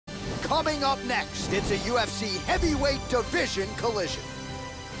Coming up next, it's a UFC heavyweight division collision.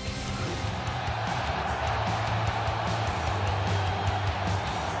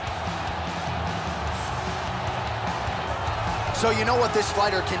 So you know what this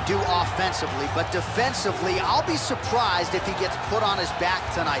fighter can do offensively, but defensively, I'll be surprised if he gets put on his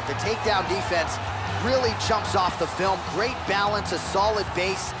back tonight. The takedown defense really jumps off the film. Great balance, a solid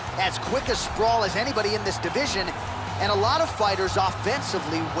base, as quick a sprawl as anybody in this division. And a lot of fighters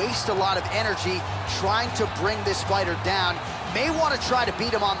offensively waste a lot of energy trying to bring this fighter down. May want to try to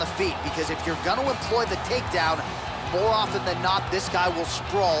beat him on the feet, because if you're going to employ the takedown, more often than not, this guy will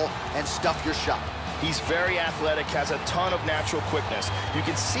sprawl and stuff your shot. He's very athletic, has a ton of natural quickness. You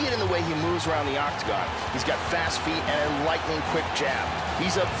can see it in the way he moves around the octagon. He's got fast feet and a lightning quick jab.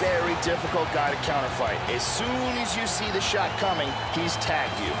 He's a very difficult guy to counterfight. As soon as you see the shot coming, he's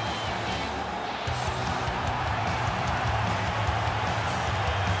tagged you.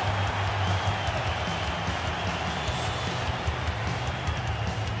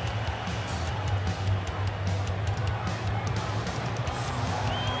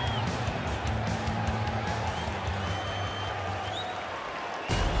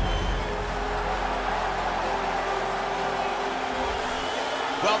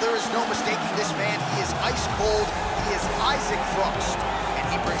 Well, there is no mistaking this man. He is ice cold. He is Isaac Frost. And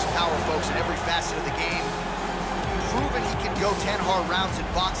he brings power, folks, in every facet of the game. Proven he can go 10 hard rounds in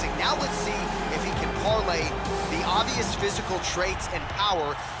boxing. Now let's see if he can parlay the obvious physical traits and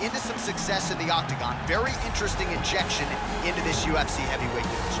power into some success in the octagon. Very interesting injection into this UFC heavyweight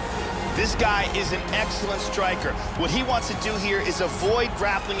division. This guy is an excellent striker. What he wants to do here is avoid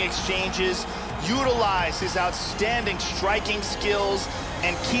grappling exchanges, utilize his outstanding striking skills,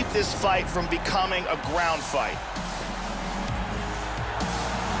 and keep this fight from becoming a ground fight.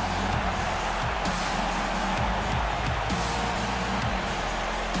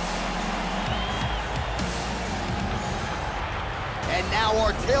 And now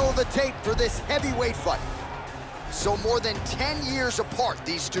our tale of the tape for this heavyweight fight. So more than 10 years apart,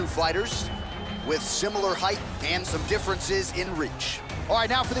 these two fighters, with similar height and some differences in reach. All right,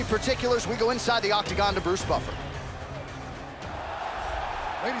 now for the particulars, we go inside the octagon to Bruce Buffer.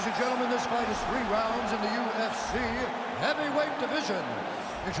 Ladies and gentlemen, this fight is 3 rounds in the UFC heavyweight division.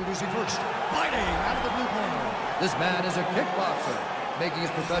 Introducing first, fighting out of the blue corner. This man is a kickboxer, making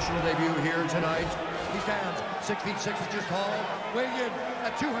his professional debut here tonight. He stands 6 feet 6 inches tall, weighing in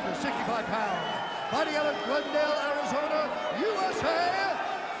at 265 pounds. Fighting out of Glendale, Arizona, USA,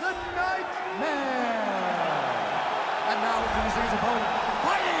 the Nightmare. And now introducing his opponent,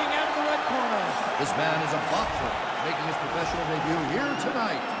 fighting out of the red corner. This man is a boxer, making his professional debut here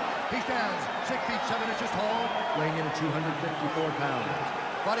tonight. He stands 6 feet 7 inches tall, weighing in at 254 pounds.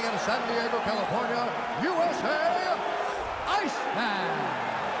 Fighting out of San Diego, California, USA, Iceman.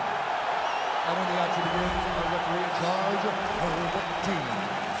 And when the action begins, the referee in charge, Herb Dean.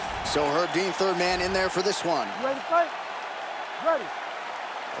 So Herb Dean, third man in there for this one. Ready to fight? Ready.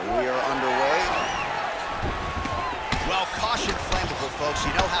 We are underway. Well, caution flammable, folks.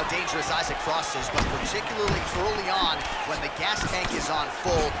 You know how dangerous Isaac Frost is, but particularly early on when the gas tank is on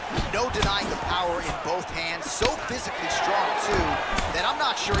full, no denying the power in both hands. So physically strong, too, that I'm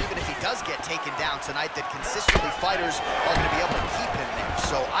not sure even if he does get taken down tonight that consistently fighters are going to be able to keep him there.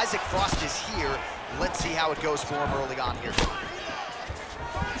 So Isaac Frost is here. Let's see how it goes for him early on here.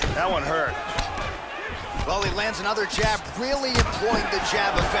 That one hurt. Well, he lands another jab, really employing the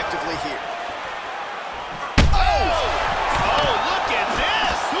jab effectively here. Oh, look at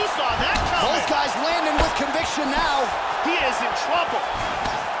this! Who saw that coming? Both guys landing with conviction now. He is in trouble.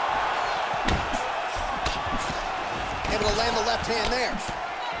 Able to land the left hand there.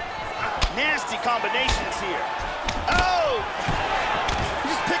 Nasty combinations here. Oh!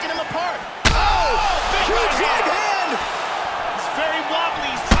 He's just picking him apart. Oh! Big Huge right right hand! He's very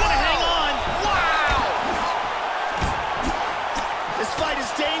wobbly. He's trying to hang on. Wow! This fight is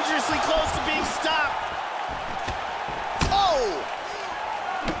dangerously close to being stopped.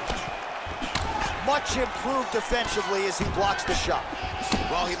 Much improved defensively as he blocks the shot.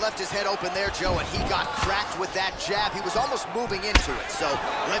 Well, he left his head open there, Joe, and he got cracked with that jab. He was almost moving into it. So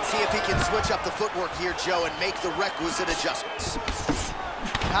let's see if he can switch up the footwork here, Joe, and make the requisite adjustments.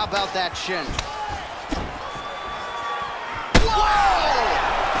 How about that shin? Whoa!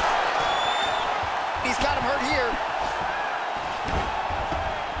 He's got him hurt here.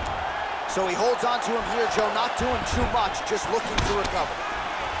 So he holds on to him here, Joe, not doing too much, just looking to recover.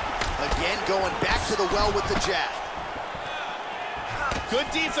 Again, going back to the well with the jab. Good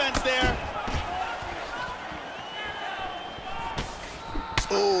defense there.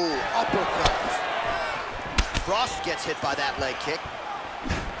 Ooh, uppercut. Frost gets hit by that leg kick.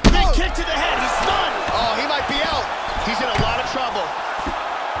 Big kick right to the head. He's stunned. Oh, he might be out. He's in a lot of trouble.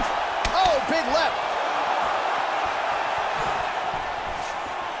 Oh, big left.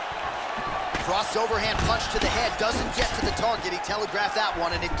 Frost's overhand punch to the head doesn't get to the target. He telegraphed that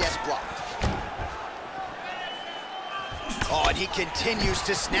one, and it gets blocked. Oh, and he continues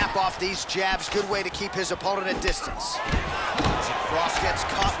to snap off these jabs. Good way to keep his opponent at distance. If Frost gets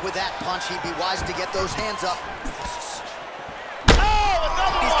caught with that punch, he'd be wise to get those hands up. Oh,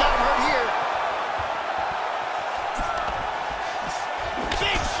 another one! He's got him hurt here.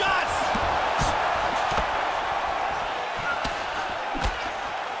 Big shots!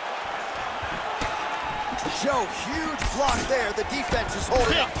 Joe, huge block there. The defense is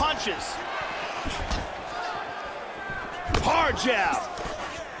holding Big up. punches. Hard jab.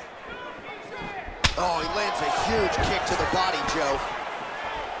 Oh, he lands a huge kick to the body, Joe.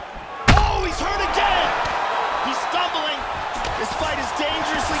 Oh, he's hurt again. He's stumbling. This fight is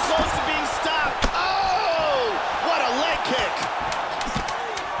dangerously close to being stopped. Oh, what a leg kick.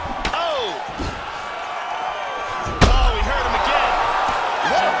 Oh. Oh, he hurt him again.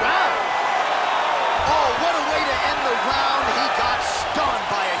 What a round. Oh, what a way to end the round. He got stunned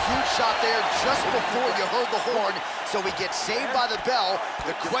by a huge shot there just before you heard the horn. So he gets saved by the bell.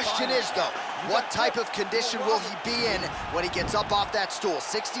 The question is, though, what type of condition will he be in when he gets up off that stool?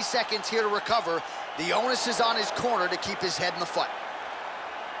 60 seconds here to recover. The onus is on his corner to keep his head in the fight.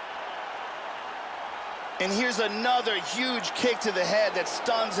 And here's another huge kick to the head that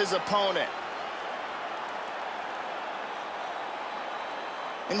stuns his opponent.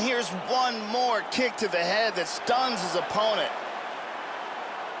 And here's one more kick to the head that stuns his opponent.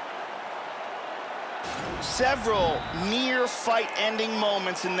 Several near fight-ending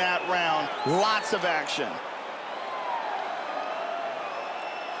moments in that round. Lots of action.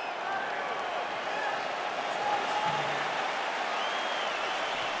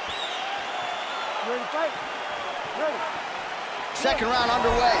 You ready to fight? Ready. Second round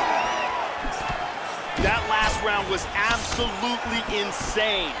underway. That last round was absolutely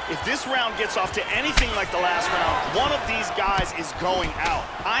insane. If this round gets off to anything like the last round, one of these guys is going out.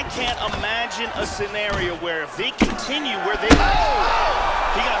 I can't imagine a scenario where if they continue where they...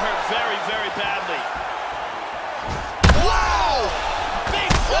 Oh! He got hurt very, very badly. Wow!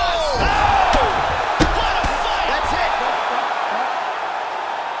 Big shots! Oh! What a fight! That's it.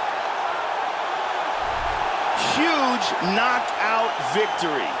 Huge knockout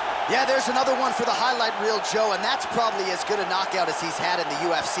victory. Yeah, there's another one for the highlight reel, Joe, and that's probably as good a knockout as he's had in the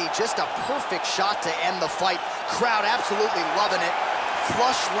UFC. Just a perfect shot to end the fight. Crowd absolutely loving it.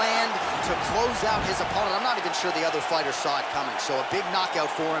 Flush land to close out his opponent. I'm not even sure the other fighter saw it coming, so a big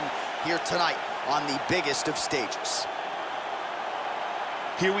knockout for him here tonight on the biggest of stages.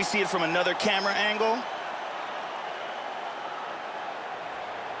 Here we see it from another camera angle.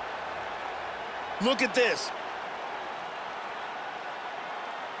 Look at this.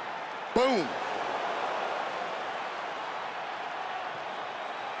 Boom.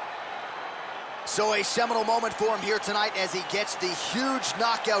 So a seminal moment for him here tonight as he gets the huge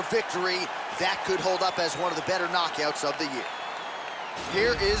knockout victory. That could hold up as one of the better knockouts of the year.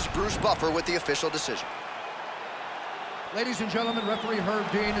 Here is Bruce Buffer with the official decision. Ladies and gentlemen, referee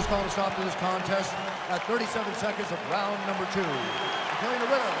Herb Dean has called a stop to this contest at 37 seconds of round number 2. Declaring the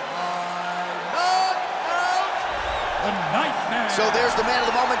winner by knockout, the ninth man. So there's the man of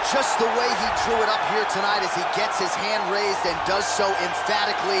the moment, just the way he drew it up here tonight as he gets his hand raised and does so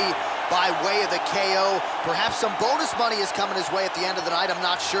emphatically by way of the KO. Perhaps some bonus money is coming his way at the end of the night. I'm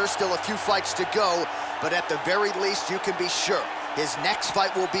not sure. Still a few fights to go. But at the very least, you can be sure his next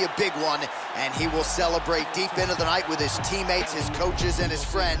fight will be a big one, and he will celebrate deep into the night with his teammates, his coaches, and his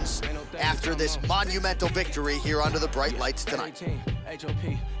friends after this monumental victory here under the bright lights tonight.